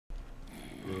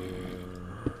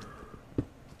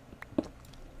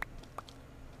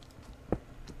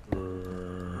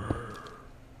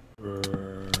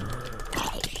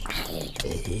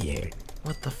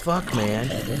fuck,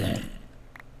 man?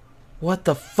 What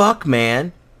the fuck,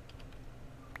 man?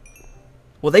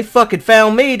 Well, they fucking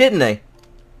found me, didn't they?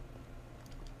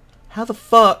 How the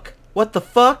fuck? What the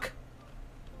fuck?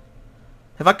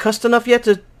 Have I cussed enough yet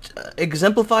to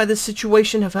exemplify this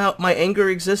situation of how my anger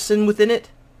exists within it?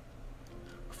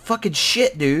 Fucking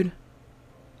shit, dude.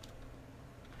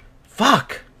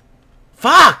 Fuck.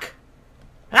 Fuck!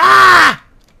 Ah!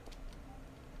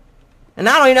 And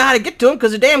I don't even know how to get to them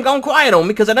because they're damn gone quiet on me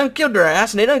because I done killed their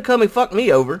ass and they done come and fuck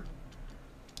me over.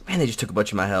 Man, they just took a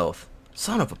bunch of my health.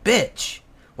 Son of a bitch.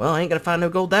 Well, I ain't gonna find no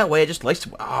gold that way. I just laced...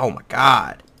 Oh my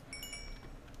god.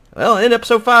 Well, in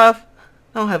episode 5, I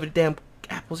don't have any damn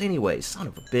apples anyway. Son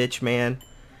of a bitch, man.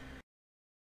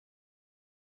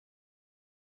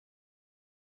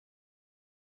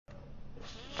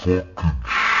 Fucking shit,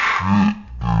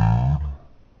 dude.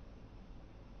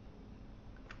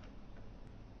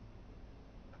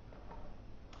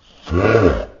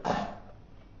 Fuck.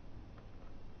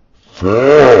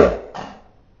 Fuck.